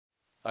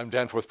I'm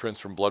Danforth Prince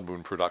from Blood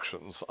Moon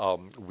Productions.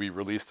 We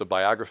released a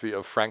biography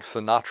of Frank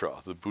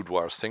Sinatra, the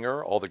boudoir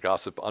singer, all the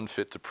gossip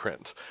unfit to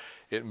print.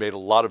 It made a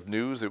lot of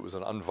news. It was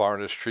an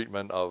unvarnished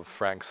treatment of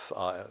Frank's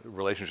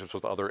relationships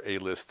with other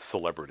A-list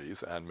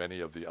celebrities and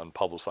many of the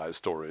unpublicized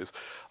stories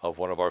of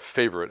one of our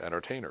favorite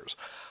entertainers.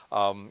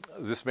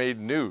 This made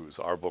news,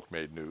 our book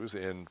made news,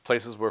 in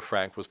places where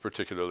Frank was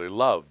particularly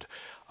loved.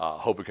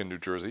 Hoboken, New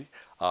Jersey,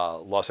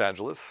 Los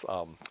Angeles,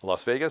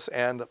 Las Vegas,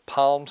 and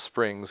Palm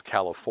Springs,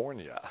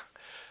 California.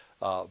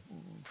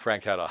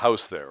 Frank had a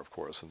house there, of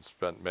course, and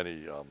spent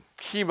many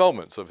key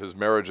moments of his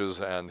marriages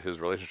and his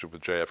relationship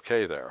with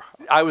JFK there.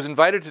 I was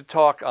invited to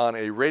talk on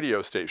a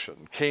radio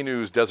station,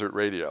 KNEWS Desert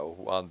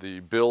Radio, on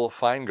the Bill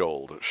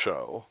Feingold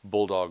show,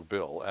 Bulldog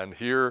Bill, and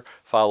here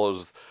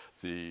follows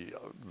the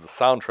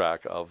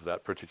soundtrack of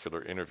that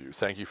particular interview.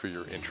 Thank you for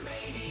your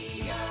interest.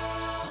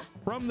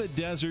 From the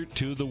desert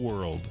to the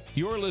world,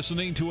 you're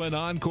listening to an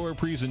encore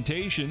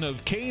presentation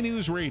of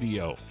KNEWS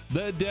Radio,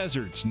 the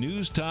desert's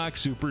news talk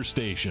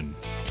superstation.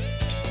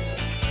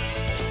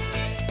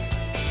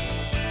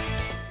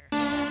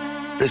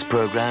 This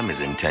program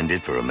is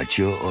intended for a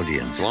mature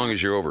audience. As long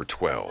as you're over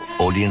 12.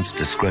 Audience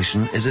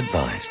discretion is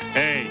advised.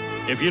 Hey,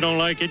 if you don't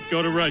like it,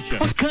 go to Russia.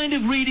 What kind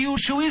of radio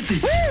show is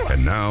this?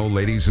 And now,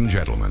 ladies and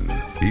gentlemen,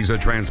 he's a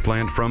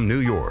transplant from New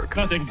York.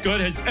 Nothing good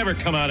has ever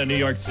come out of New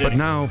York City. But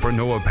now, for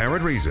no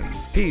apparent reason,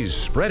 he's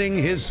spreading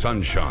his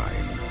sunshine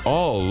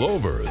all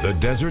over the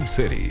desert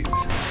cities.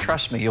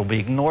 Trust me, you'll be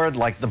ignored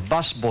like the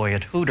busboy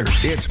at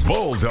Hooters. It's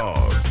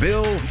Bulldog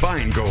Bill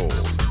Feingold,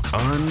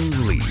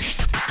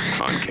 Unleashed,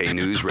 on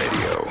KNEWS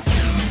Radio.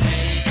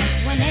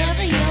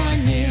 Whenever you're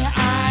near,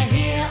 I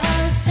hear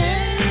a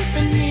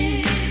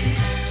symphony,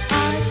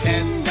 a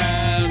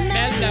tender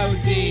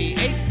melody.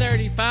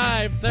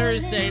 8:35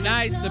 Thursday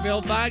night, the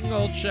Bill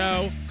Feingold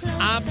Show.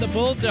 I'm the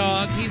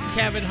Bulldog. He's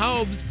Kevin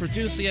Holmes,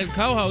 producing and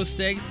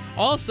co-hosting.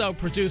 Also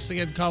producing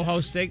and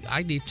co-hosting.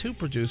 I need two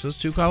producers,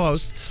 two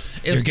co-hosts.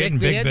 Is You're getting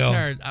Nick the big, Bill.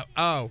 intern?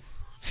 Oh,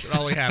 it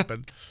only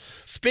happened.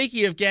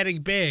 Speaking of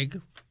getting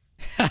big,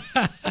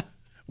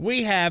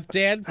 we have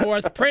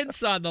Danforth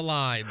Prince on the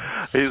line.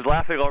 He's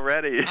laughing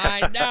already.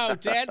 I know,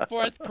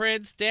 Danforth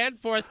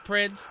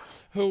Prince,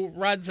 who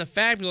runs a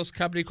fabulous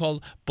company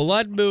called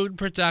Blood Moon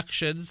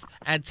Productions.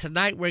 And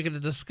tonight we're going to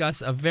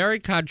discuss a very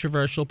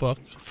controversial book,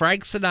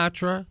 Frank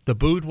Sinatra, the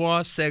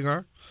boudoir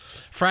singer.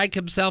 Frank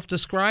himself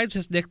describes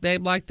his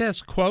nickname like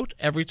this, quote,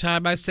 "Every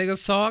time I sing a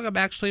song, I'm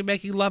actually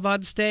making love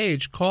on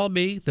stage. Call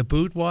me the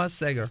boudoir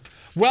singer."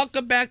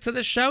 Welcome back to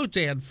the show,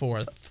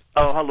 Danforth.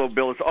 Oh, hello,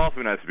 Bill. It's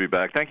awfully nice to be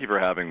back. Thank you for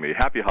having me.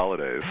 Happy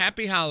holidays.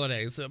 Happy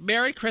holidays.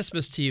 Merry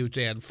Christmas to you,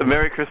 Danforth.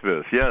 Merry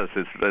Christmas. Yes,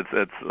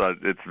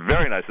 it's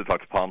very nice to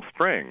talk to Palm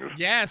Springs.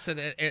 Yes, and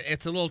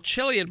it's a little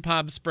chilly in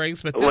Palm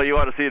Springs, but Well, you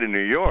ought to see it in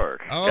New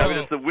York. Oh. I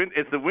mean,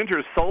 it's the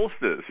winter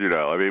solstice, you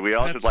know. I mean, we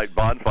all should light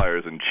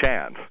bonfires and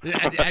chant.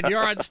 And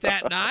you're on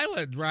Staten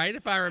Island, right,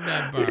 if I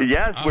remember?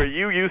 Yes, where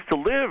you used to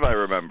live, I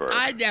remember.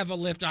 I never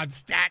lived on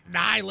Staten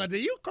Island. Are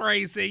you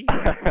crazy?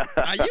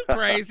 Are you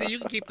crazy? You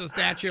can keep the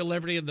Statue of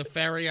Liberty and the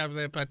ferry over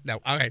there, but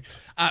no. Okay.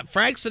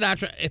 Frank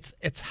Sinatra,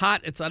 it's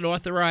hot, it's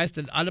unauthorized,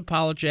 and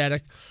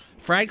unapologetic.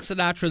 Frank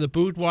Sinatra, the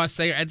boudoir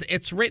singer, and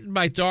it's written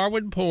by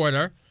Darwin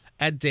Porter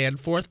and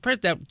Danforth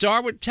Prince. Now,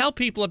 Darwin, tell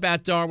people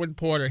about Darwin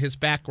Porter, his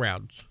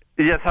background.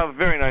 Yes, how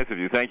very nice of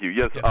you. Thank you.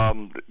 Yes,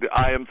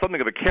 I am something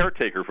of a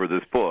caretaker for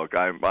this book.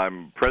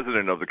 I'm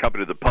president of the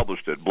company that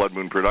published it, Blood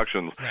Moon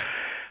Productions. Right.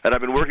 And I've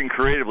been working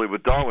creatively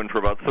with Darwin for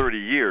about 30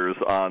 years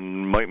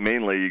on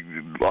mainly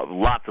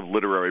lots of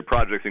literary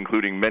projects,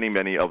 including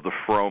many of the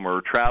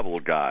Fromer travel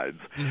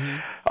guides.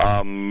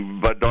 Mm-hmm.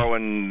 But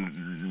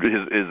Darwin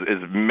is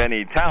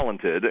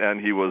many-talented, and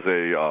he was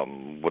a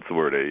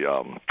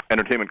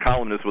entertainment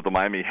columnist with the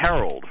Miami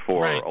Herald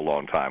for a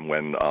long time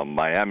when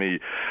Miami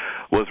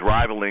was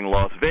rivaling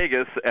Las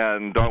Vegas,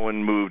 and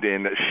Darwin moved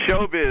in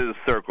showbiz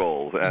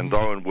circles, and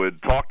Darwin would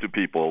talk to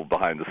people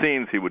behind the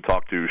scenes. He would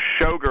talk to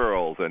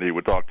showgirls, and he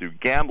would talk to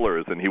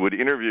gamblers, and he would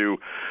interview,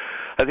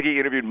 I think he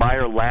interviewed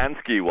Meyer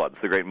Lansky once,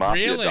 the great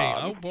mafia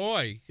don. Oh,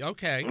 boy.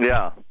 Okay.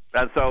 Yeah.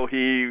 And so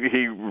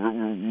he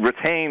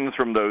retains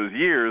from those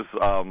years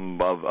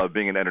of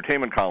being an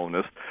entertainment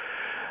columnist,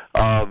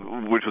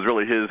 which was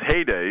really his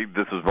heyday.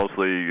 This was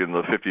mostly in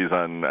the 50s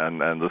and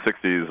the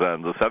 60s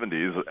and the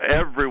 70s.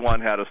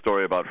 Everyone had a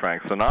story about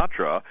Frank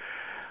Sinatra,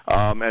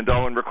 and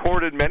Darwin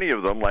recorded many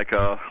of them like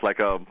a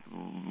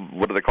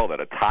what do they call that?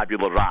 A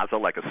tabula rasa,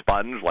 like a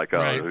sponge, like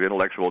an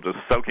intellectual just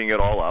soaking it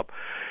all up.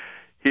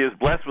 He is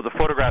blessed with a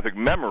photographic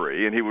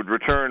memory, and he would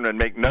return and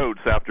make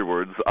notes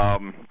afterwards.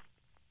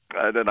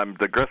 And I'm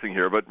digressing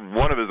here, but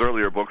one of his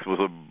earlier books was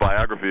a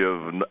biography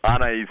of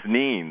Anais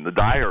Nin, the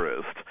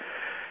diarist.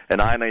 And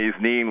Anais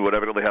Nin would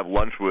evidently have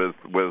lunch with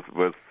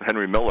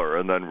Henry Miller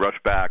and then rush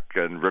back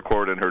and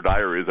record in her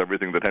diaries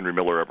everything that Henry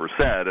Miller ever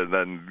said. And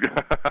then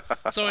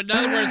So in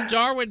other words,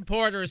 Darwin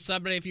Porter is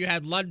somebody if you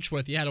had lunch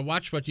with, you had to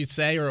watch what you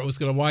say or it was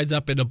going to wind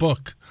up in a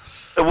book.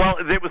 Well,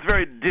 it was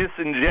very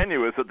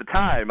disingenuous at the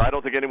time. I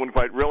don't think anyone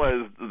quite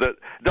realized that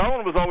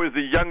Darwin was always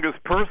the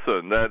youngest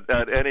person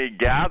at any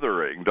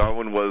gathering.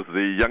 Darwin was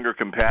the younger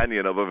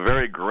companion of a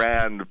very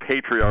grand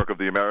patriarch of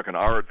the American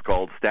arts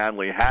called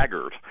Stanley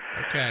Haggart.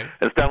 Okay.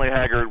 And Stanley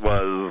Haggart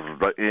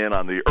was in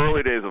on the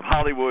early days of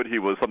Hollywood. He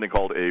was something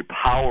called a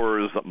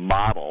Powers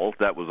model.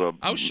 That was a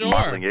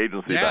modeling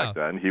agency back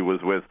then. He was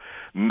with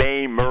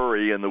Mae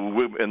Murray in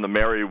the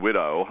Merry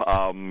Widow.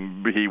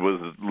 He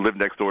lived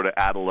next door to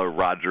Adela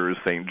Rogers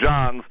St.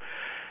 John's.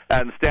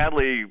 And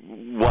Stanley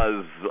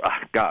was,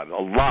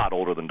 a lot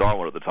older than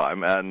Darwin at the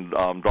time. And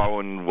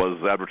Darwin was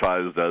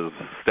advertised as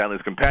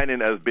Stanley's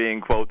companion as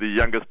being, quote, the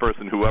youngest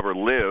person who ever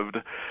lived.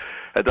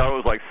 And Darwin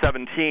was like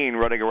 17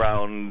 running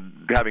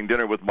around having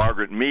dinner with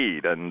Margaret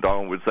Mead. And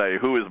Darwin would say,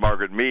 who is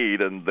Margaret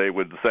Mead? And they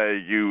would say,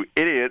 you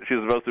idiot, she's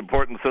the most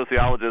important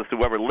sociologist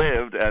who ever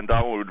lived. And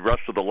Darwin would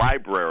rush to the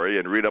library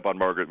and read up on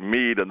Margaret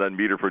Mead and then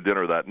meet her for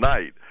dinner that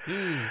night.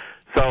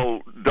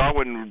 So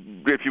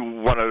Darwin, if you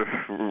want to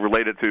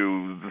relate it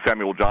to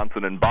Samuel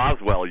Johnson and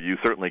Boswell, you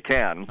certainly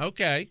can.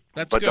 Okay,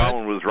 that's good. But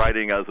Darwin was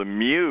writing as a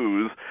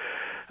muse,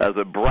 as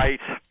a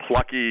bright,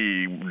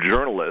 plucky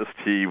journalist.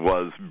 He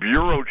was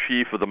bureau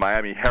chief of the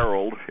Miami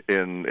Herald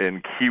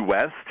in Key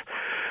West,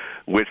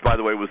 which, by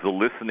the way, was the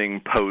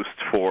listening post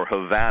for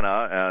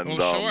Havana. And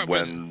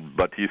when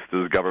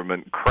Batista's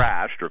government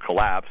crashed or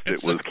collapsed,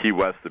 it was Key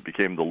West that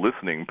became the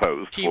listening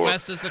post. Key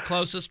West is the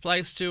closest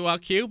place to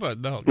Cuba.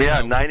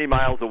 90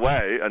 miles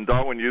away. And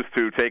Darwin used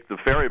to take the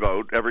ferry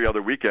boat every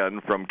other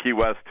weekend from Key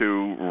West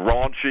to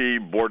raunchy,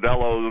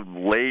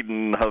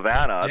 bordello-laden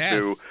Havana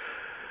to...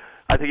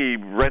 I think he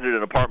rented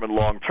an apartment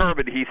long term,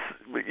 but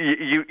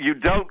you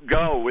don't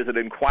go with an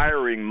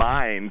inquiring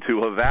mind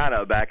to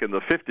Havana back in the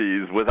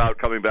 50s without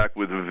coming back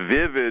with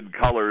vivid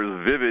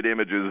colors, vivid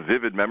images,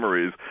 vivid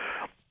memories,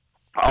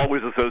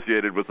 always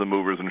associated with the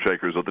movers and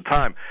shakers of the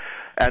time.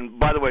 And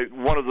by the way,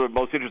 one of the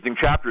most interesting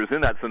chapters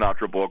in that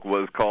Sinatra book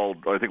was called,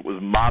 I think it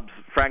was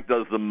Frank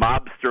Does the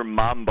Mobster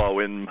Mambo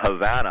in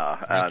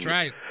Havana. That's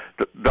right.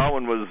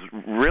 Darwin was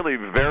really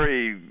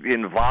very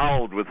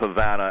involved with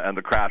Havana and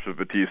the crash of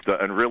Batista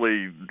and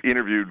really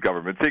interviewed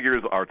government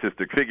figures,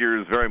 artistic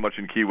figures, very much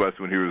in Key West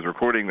when he was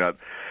recording that.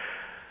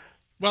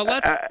 Well,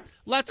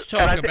 let's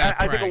talk about Frank.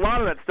 I think a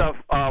lot of that stuff,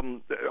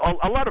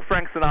 a lot of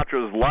Frank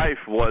Sinatra's life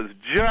was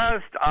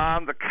just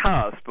on the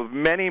cusp of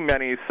many,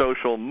 many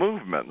social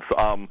movements.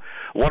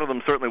 One of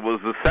them certainly was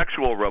the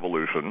sexual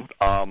revolution.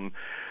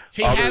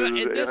 He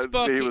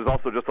was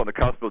also just on the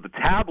cusp of the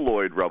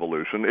tabloid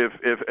revolution.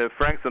 If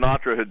Frank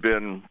Sinatra had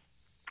been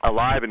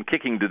alive and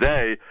kicking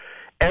today,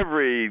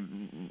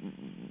 everything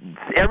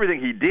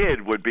he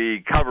did would be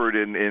covered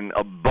in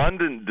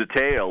abundant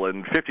detail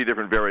in 50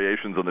 different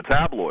variations on the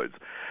tabloids.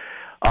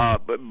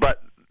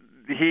 But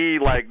he,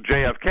 like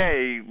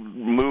JFK,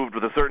 moved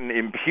with a certain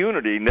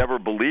impunity, never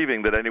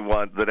believing that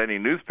any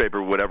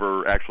newspaper would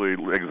ever actually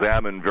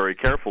examine very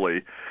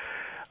carefully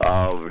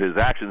his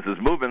actions, his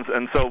movements.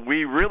 And so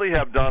we really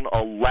have done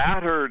a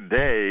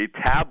latter-day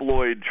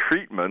tabloid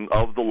treatment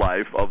of the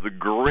life of the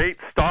great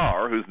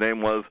star whose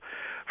name was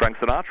Frank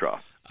Sinatra.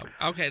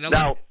 Okay.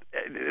 Now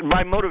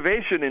my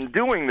motivation in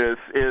doing this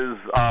is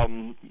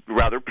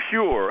rather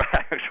pure,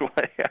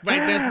 actually.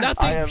 Wait, there's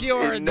nothing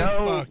pure in this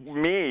book. No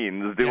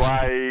means do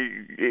I,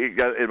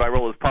 in my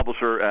role as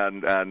publisher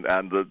and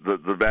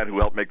the man who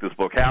helped make this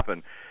book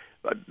happen,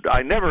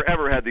 I never,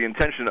 ever had the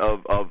intention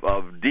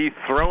of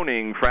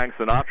dethroning Frank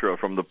Sinatra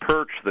from the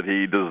perch that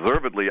he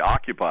deservedly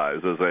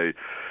occupies as a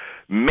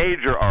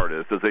major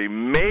artist, as a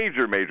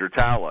major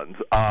talent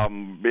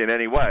in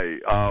any way.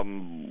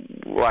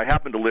 I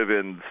happen to live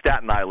in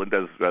Staten Island,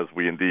 as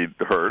we indeed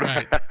heard.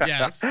 Right.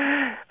 Yes.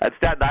 And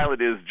Staten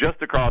Island is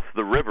just across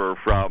the river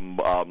from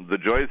the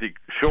Jersey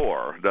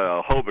Shore,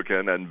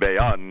 Hoboken and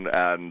Bayonne,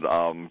 and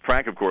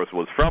Frank, of course,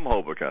 was from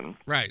Hoboken.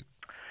 Right.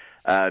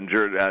 And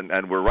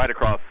we're right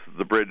across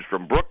the bridge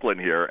from Brooklyn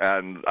here,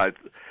 and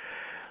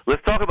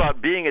let's talk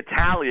about being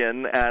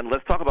Italian, and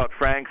let's talk about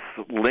Frank's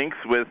links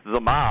with the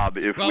mob,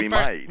 if we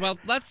might. Well,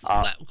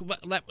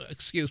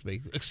 excuse me.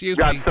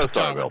 I'm so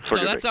sorry, Will.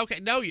 No, that's okay.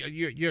 No,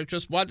 you're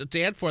just one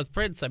Danforth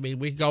Prince. I mean,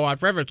 we can go on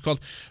forever. It's called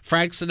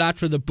Frank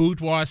Sinatra, the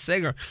Boudoir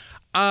Singer.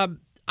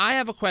 I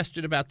have a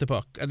question about the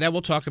book, and then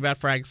we'll talk about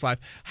Frank's life.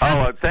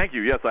 Thank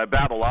you. Yes, I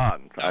babble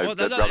on.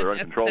 That's rather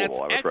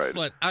uncontrollable, I'm afraid.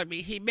 Excellent. I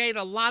mean, he made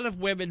a lot of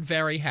women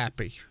very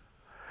happy.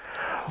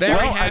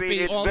 Very happy, I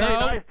mean, it's although... very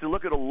nice to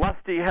look at a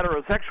lusty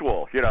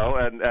heterosexual,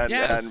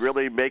 and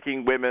really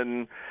making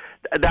women...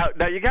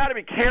 Now you got to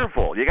be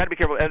careful.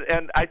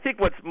 And I think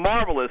what's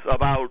marvelous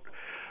about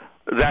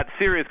that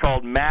series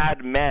called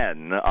Mad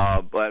Men,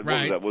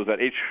 right. was that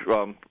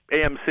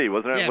AMC,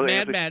 wasn't it? Yeah,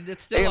 Mad Men.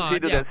 It's still AMC on.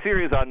 did that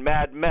series on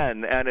Mad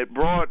Men, and it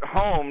brought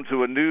home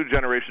to a new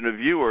generation of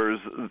viewers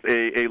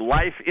a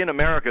life in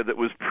America that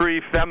was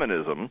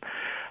pre-feminism.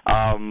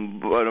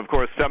 But of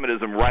course,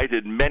 feminism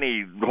righted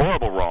many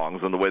horrible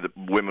wrongs in the way that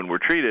women were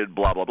treated,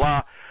 blah, blah,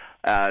 blah.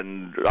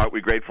 And aren't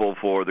we grateful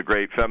for the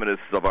great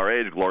feminists of our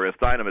age, Gloria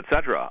Steinem,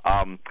 etc.?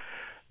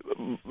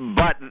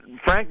 But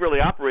Frank really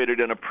operated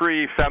in a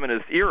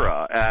pre-feminist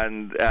era,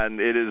 and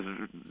it is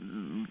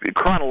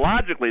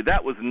chronologically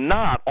that was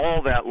not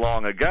all that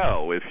long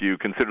ago. If you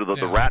consider that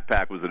the Rat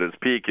Pack was at its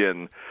peak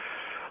in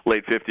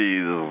late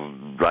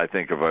 50s, I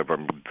think, if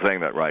I'm saying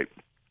that right.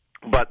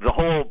 But the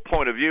whole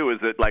point of view is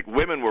that, like,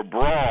 women were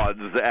broads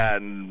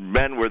and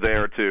men were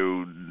there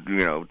to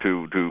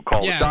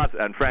call the shots,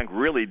 and Frank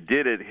really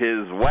did it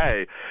his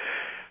way.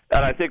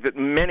 And I think that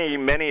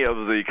many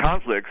of the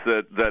conflicts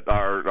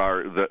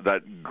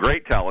that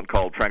great talent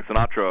called Frank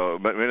Sinatra,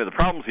 many of the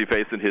problems he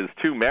faced in his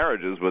two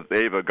marriages with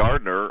Ava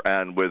Gardner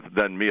and with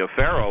then Mia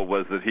Farrow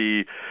was that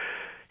he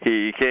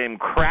came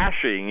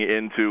crashing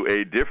into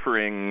a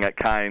differing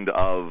kind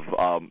of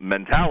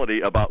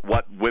mentality about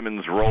what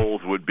women's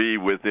roles would be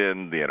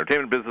within the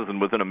entertainment business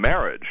and within a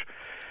marriage.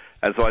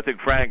 And so I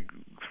think Frank's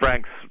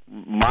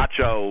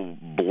macho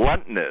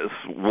bluntness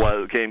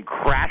came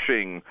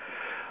crashing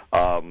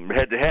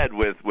head-to-head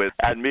with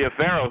and Mia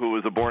Farrow, who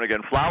was a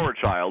born-again flower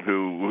child,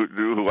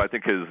 who I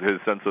think his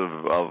sense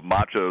of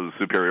macho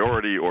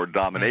superiority or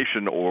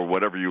domination or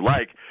whatever you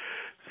like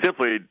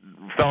simply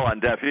fell on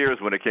deaf ears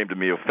when it came to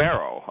Mia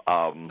Farrow.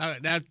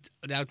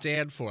 Now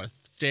Danforth.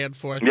 Yeah.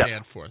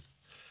 Danforth.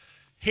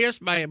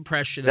 Here's my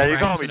impression. Now, of you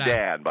Frank call me Sinatra.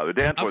 Dan, by the way.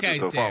 Danforth is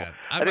so Dan. formal.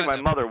 I think my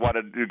mother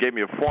gave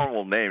me a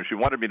formal name. She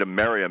wanted me to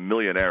marry a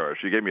millionaire.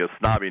 She gave me a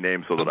snobby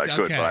name so that I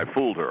could, but I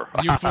fooled her.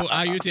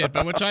 You did.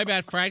 But we're talking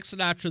about Frank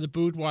Sinatra, the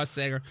boudoir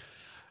singer.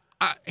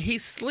 He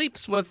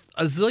sleeps with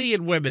a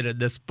zillion women in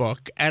this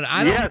book, and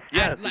I don't.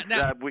 Yes.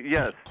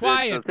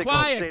 Quiet!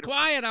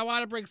 I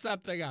want to bring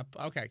something up.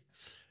 Okay,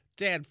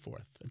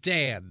 Danforth.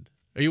 Dan,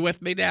 are you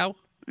with me now?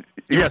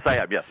 Yes, I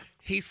am. Yes.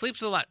 He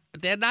sleeps a lot.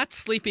 They're not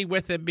sleeping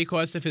with him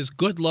because of his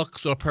good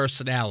looks or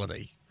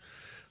personality.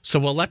 So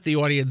we'll let the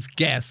audience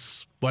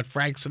guess what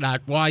Frank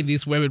Sinatra, why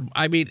these women.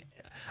 I mean,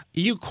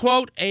 you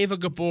quote Ava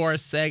Gabor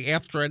saying,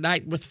 "After a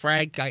night with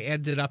Frank, I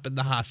ended up in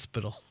the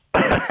hospital."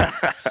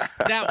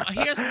 Now,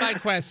 here's my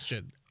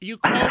question. You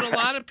quote a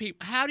lot of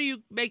people. How do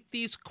you make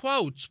these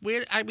quotes?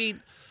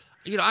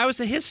 I was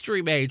a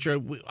history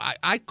major.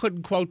 I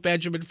couldn't quote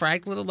Benjamin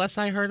Franklin unless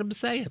I heard him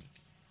say it.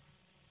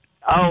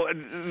 Oh,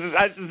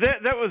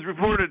 that was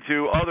reported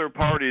to other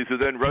parties who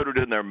then wrote it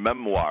in their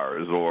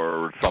memoirs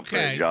or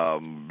something.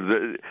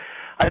 Okay.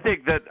 I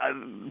think that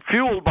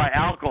fueled by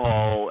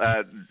alcohol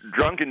at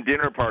drunken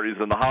dinner parties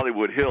in the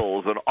Hollywood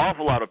Hills, an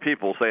awful lot of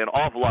people say an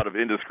awful lot of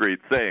indiscreet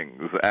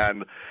things,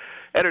 and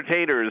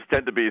entertainers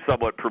tend to be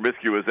somewhat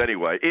promiscuous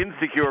anyway,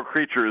 insecure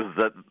creatures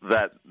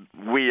that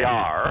we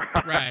are.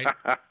 Right.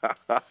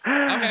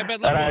 Okay,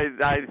 but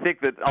and I think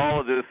that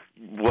all of this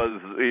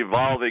was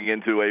evolving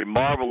into a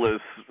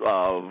marvelous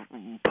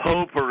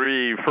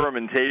potpourri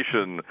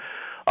fermentation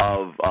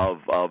of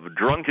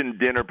drunken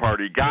dinner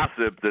party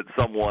gossip that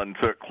someone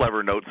took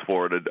clever notes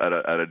for at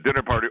a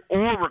dinner party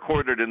or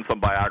recorded in some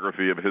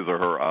biography of his or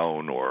her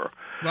own.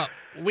 Well,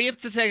 we have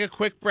to take a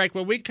quick break.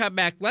 When we come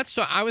back, let's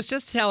talk. I was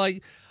just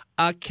telling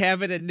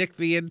Kevin and Nick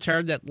the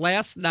intern that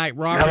last night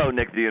Robert... Hello,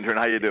 Nick the intern.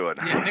 How you doing?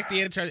 Yeah, Nick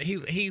the intern,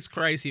 he's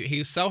crazy.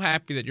 He's so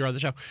happy that you're on the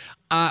show.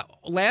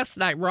 Last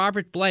night,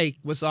 Robert Blake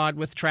was on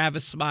with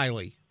Travis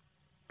Smiley.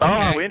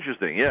 Okay? Oh,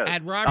 interesting, yes.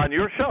 And Robert, on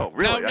your show,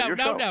 really?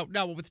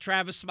 No, with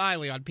Travis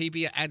Smiley on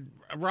PBS. And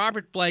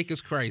Robert Blake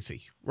is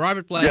crazy.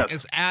 Robert Blake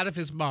is out of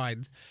his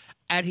mind.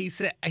 And he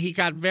said he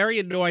got very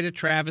annoyed at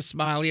Travis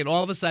Smiley, and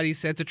all of a sudden he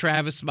said to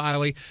Travis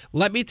Smiley,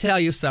 "Let me tell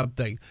you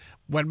something.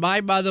 When my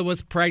mother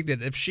was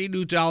pregnant, if she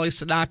knew Dolly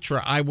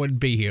Sinatra, I wouldn't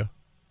be here."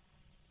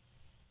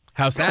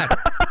 How's that?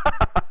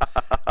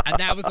 And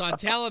that was on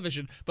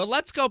television. But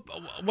let's go.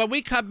 When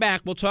we come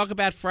back, we'll talk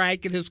about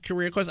Frank and his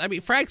career. Because, I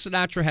mean, Frank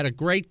Sinatra had a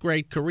great,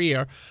 great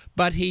career,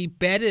 but he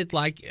betted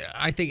like,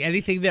 I think,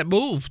 anything that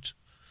moved.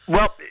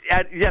 Well,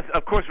 yes,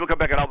 of course, we'll come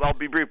back, and I'll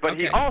be brief. But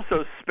he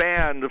also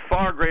spanned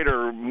far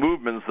greater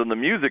movements than the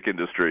music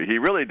industry. He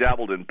really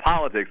dabbled in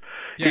politics.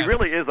 Yes. He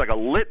really is like a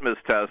litmus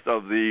test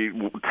of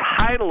the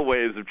tidal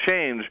waves of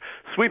change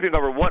sweeping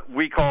over what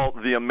we call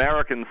the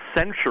American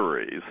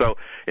century. So,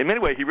 in many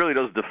ways, he really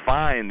does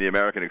define the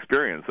American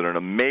experience in an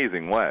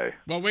amazing way.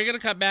 Well, we're going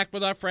to come back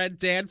with our friend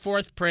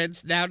Danforth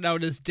Prince, now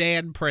known as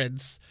Dan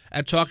Prince,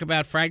 and talk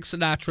about Frank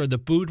Sinatra, the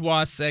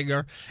boudoir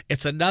singer.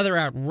 It's another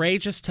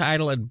outrageous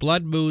title in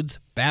Blood Moon's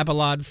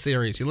Babylon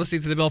series. You're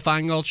listening to The Bill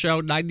Feingold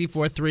Show,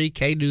 94.3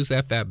 KNEWS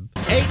FM.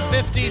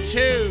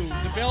 8:52,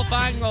 The Bill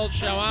Feingold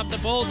Show. I'm the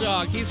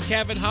Bulldog. He's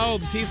Kevin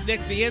Holmes. He's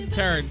Nick the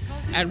intern.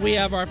 And we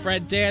have our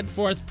friend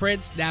Danforth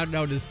Prince, now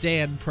known as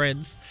Dan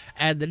Prince.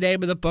 And the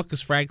name of the book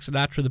is Frank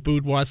Sinatra, the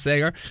boudoir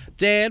singer.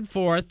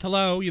 Danforth,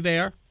 hello, you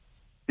there?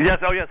 Yes.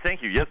 Oh, yes.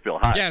 Thank you. Yes, Bill.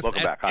 Hi. Yes,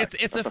 welcome back. Hi.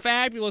 It's a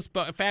fabulous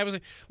book.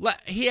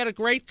 He had a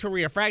great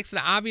career. Frank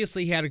Sinatra,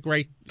 obviously, he had a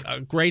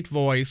great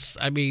voice.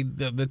 I mean,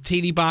 the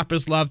teeny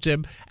boppers loved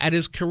him, and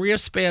his career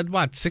spanned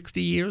 60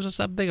 years or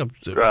something?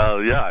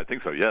 Yeah, I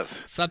think so. Yes,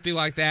 something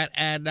like that.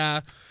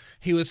 And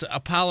he was a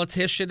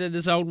politician in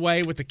his own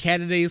way with the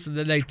Kennedys, and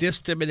then they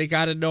dissed him and he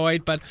got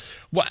annoyed. But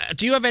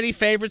do you have any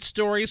favorite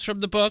stories from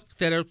the book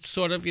that are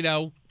sort of,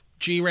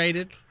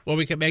 G-rated? Well,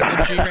 we can make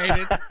them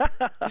G-rated.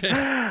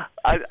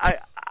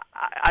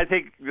 I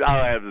think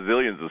I have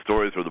zillions of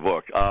stories for the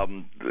book. I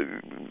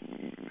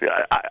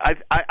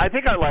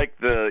think I like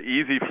the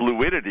easy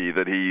fluidity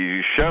that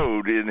he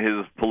showed in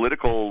his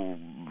political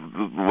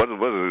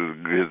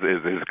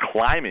his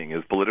climbing,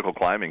 his political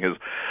climbing, his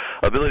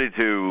ability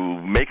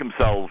to make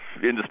himself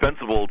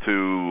indispensable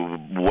to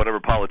whatever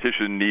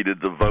politician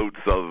needed the votes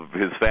of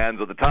his fans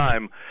at the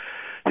time.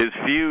 His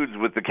feuds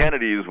with the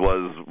Kennedys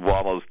was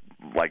almost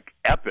like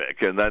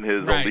epic, and then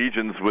his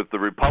allegiance with the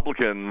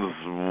Republicans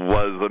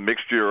was a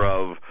mixture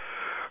of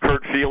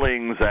hurt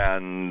feelings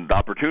and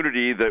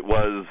opportunity that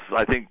was,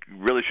 I think,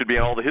 really should be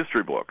in all the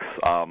history books.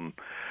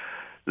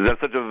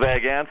 That's such a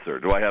vague answer.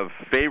 Do I have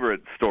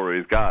favorite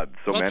stories? God,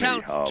 so many.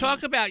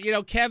 Talk about,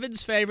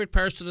 Kevin's favorite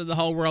person in the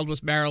whole world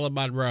was Marilyn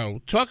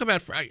Monroe. Talk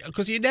about,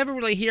 because you never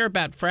really hear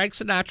about Frank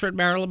Sinatra and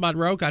Marilyn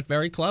Monroe got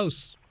very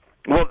close.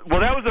 Well,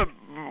 that was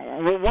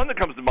one that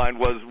comes to mind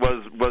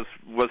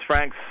was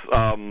Frank's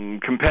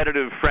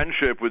competitive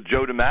friendship with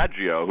Joe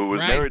DiMaggio, who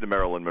was married to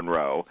Marilyn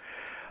Monroe,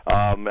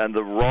 and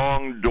the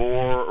wrong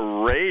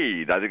door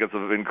raid. I think it's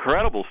an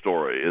incredible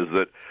story. Is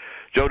that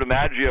Joe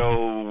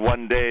DiMaggio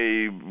one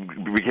day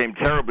became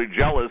terribly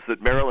jealous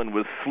that Marilyn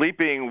was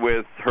sleeping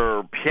with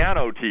her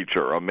piano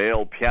teacher, a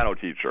male piano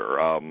teacher.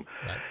 And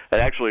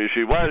actually,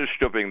 she was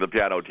stooping the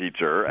piano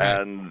teacher,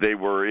 and they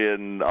were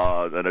in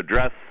an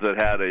address that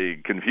had a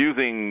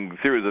confusing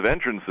series of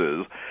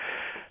entrances.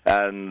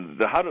 And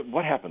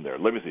what happened there?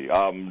 Let me see.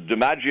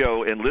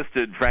 DiMaggio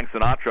enlisted Frank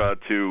Sinatra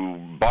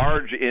to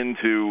barge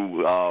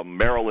into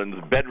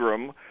Marilyn's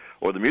bedroom,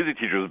 or the music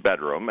teacher's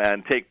bedroom,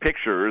 and take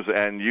pictures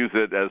and use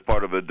it as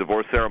part of a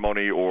divorce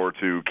ceremony, or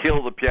to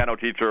kill the piano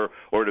teacher,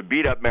 or to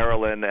beat up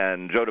Marilyn.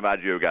 And Joe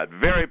DiMaggio got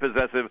very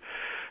possessive.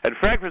 And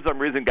Frank, for some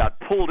reason,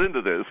 got pulled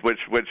into this, which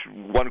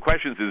one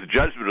questions his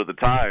judgment at the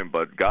time,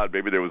 but God,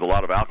 maybe there was a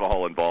lot of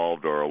alcohol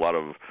involved, or a lot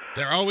of...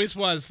 There always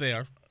was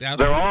there.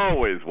 There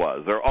always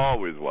was. And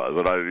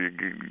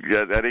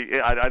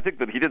I think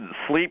that he didn't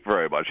sleep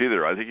very much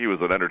either. I think he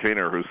was an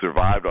entertainer who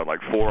survived on like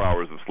 4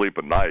 hours of sleep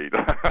a night.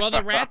 Well,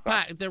 the Rat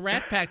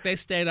Pack, they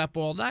stayed up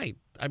all night.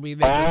 I mean,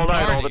 they all just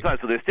night, partied. all the time.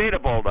 So they stayed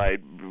up all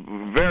night,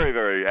 very,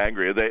 very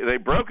angry. They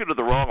broke into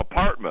the wrong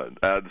apartment,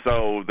 and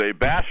so they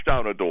bashed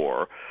down a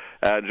door.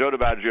 And Joe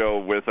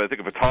DiMaggio, with, I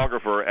think, a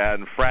photographer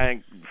and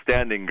Frank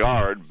standing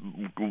guard,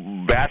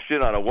 bashed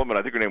in on a woman,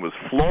 I think her name was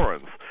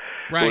Florence,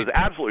 who was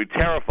absolutely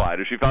terrified.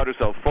 As she found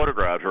herself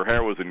photographed, her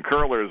hair was in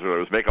curlers, there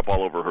was makeup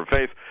all over her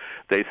face.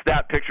 They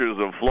snapped pictures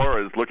of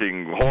Florence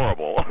looking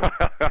horrible.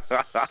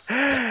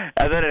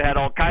 And then it had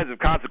all kinds of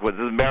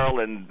consequences.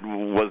 Marilyn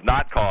was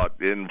not caught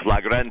in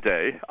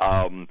flagrante.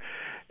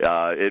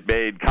 It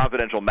made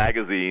Confidential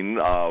magazine,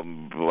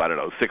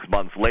 6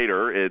 months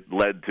later. It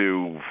led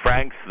to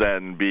Frank's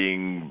then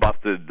being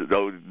busted,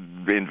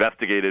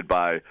 investigated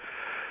by,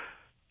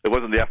 it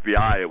wasn't the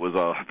FBI, it was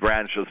a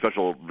branch, a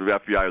special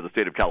FBI of the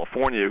state of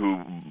California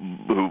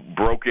who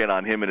broke in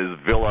on him in his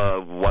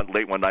villa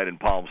late one night in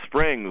Palm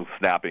Springs,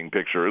 snapping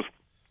pictures.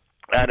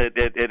 And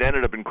it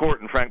ended up in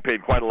court, and Frank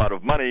paid quite a lot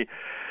of money.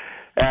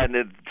 And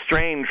it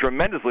strained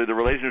tremendously the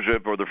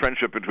relationship or the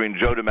friendship between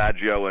Joe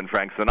DiMaggio and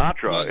Frank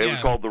Sinatra. It was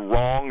called the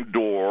Wrong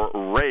Door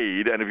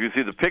Raid. And if you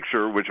see the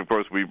picture, which of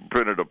course we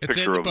printed a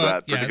picture of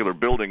that particular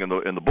building in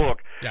the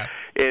book,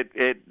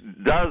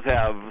 it does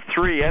have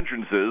 3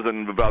 entrances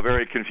and a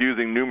very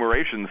confusing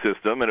numeration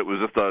system. And it was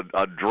just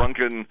a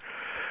drunken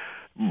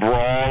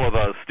brawl of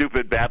a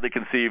stupid, badly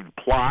conceived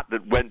plot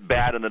that went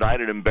bad in the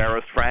night and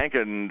embarrassed Frank,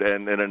 and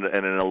in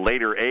a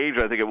later age,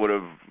 I think it would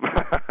have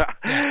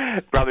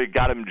probably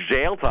got him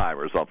jail time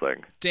or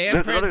something.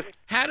 Dan Prince,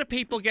 how do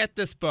people get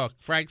this book,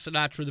 Frank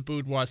Sinatra, The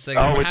Boudoir Singer?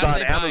 Oh, it's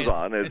on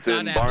Amazon. It's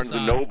in Barnes &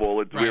 Noble.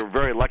 We're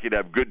very lucky to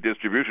have good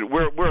distribution.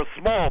 We're a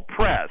small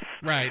press.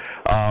 Right.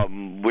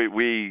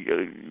 We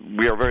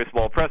are a very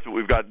small press, but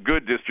we've got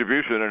good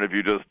distribution, and if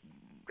you just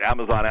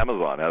Amazon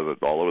has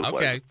it all over the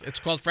place. Okay, it's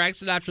called Frank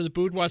Sinatra, The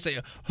Boudoir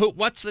Singer.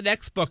 What's the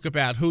next book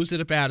about? Who's it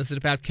about? Is it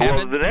about Kevin?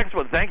 Well, the next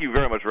one, thank you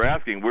very much for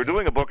asking. We're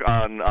doing a book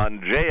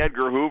on J.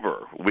 Edgar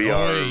Hoover. We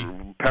are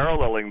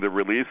paralleling the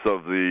release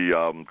of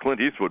the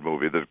Clint Eastwood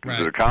movie, the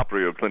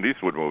DiCaprio Clint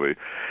Eastwood movie,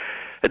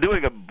 and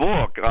doing a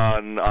book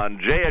on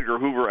J. Edgar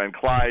Hoover and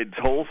Clyde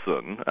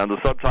Tolson, and the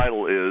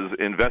subtitle is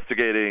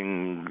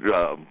Investigating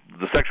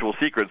the Sexual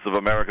Secrets of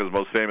America's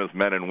Most Famous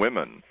Men and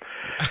Women.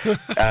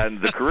 And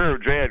the career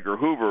of J. Edgar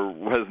Hoover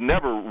has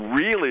never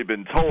really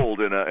been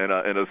told in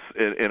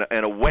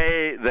a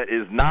way that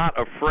is not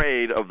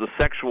afraid of the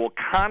sexual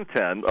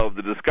content of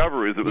the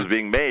discoveries that was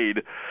being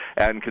made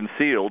and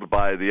concealed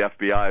by the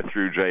FBI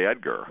through J.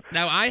 Edgar.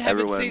 Now, I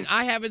haven't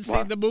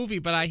seen the movie,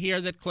 but I hear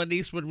that Clint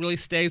Eastwood really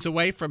stays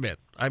away from it.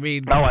 I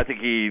mean, no, I think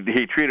he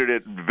treated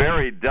it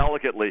very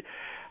delicately.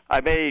 I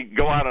may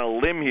go out on a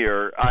limb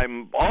here.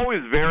 I'm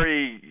always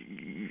very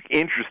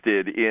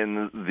interested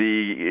in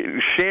the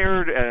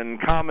shared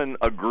and common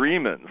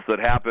agreements that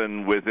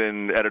happen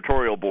within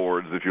editorial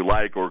boards, if you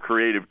like, or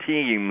creative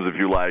teams, if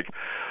you like,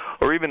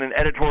 or even in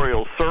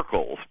editorial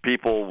circles.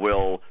 People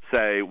will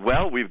say,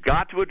 well, we've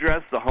got to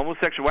address the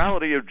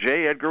homosexuality of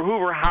J. Edgar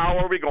Hoover. How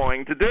are we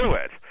going to do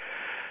it?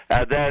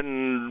 And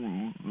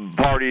then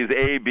parties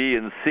A, B,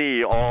 and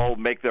C all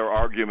make their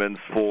arguments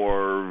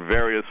for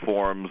various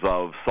forms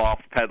of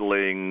soft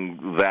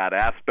peddling that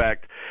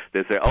aspect.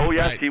 They say, oh,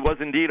 yes, he was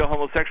indeed a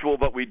homosexual,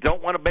 but we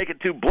don't want to make it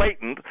too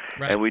blatant,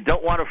 and we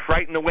don't want to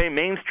frighten away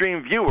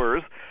mainstream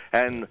viewers,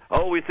 and,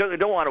 oh, we certainly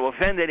don't want to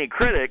offend any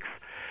critics.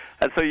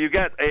 And so you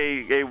get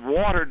a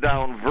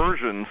watered-down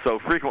version so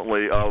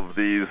frequently of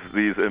these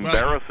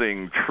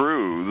embarrassing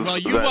truths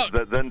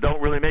that then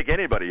don't really make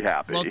anybody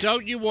happy. Well,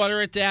 don't you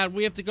water it down.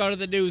 We have to go to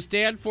the news.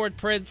 Danforth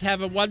Prince,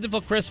 have a wonderful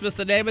Christmas.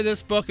 The name of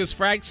this book is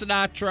Frank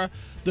Sinatra,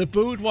 the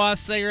boudoir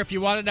singer. If you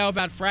want to know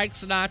about Frank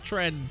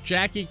Sinatra and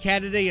Jackie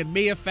Kennedy and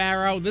Mia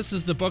Farrow, this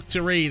is the book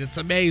to read. It's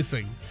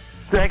amazing.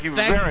 Thank you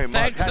very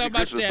much. Thanks happy so much,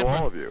 Christmas Danforth.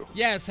 to all of you.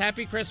 Yes,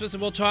 happy Christmas,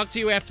 and we'll talk to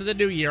you after the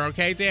new year,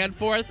 okay,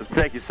 Danforth?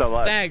 Thank you so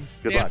much. Thanks.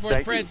 Good Danforth luck.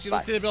 Thank Prince, you. you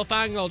listen to the Bill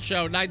Feingold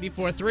Show,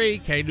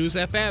 94.3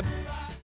 KNEWS FM.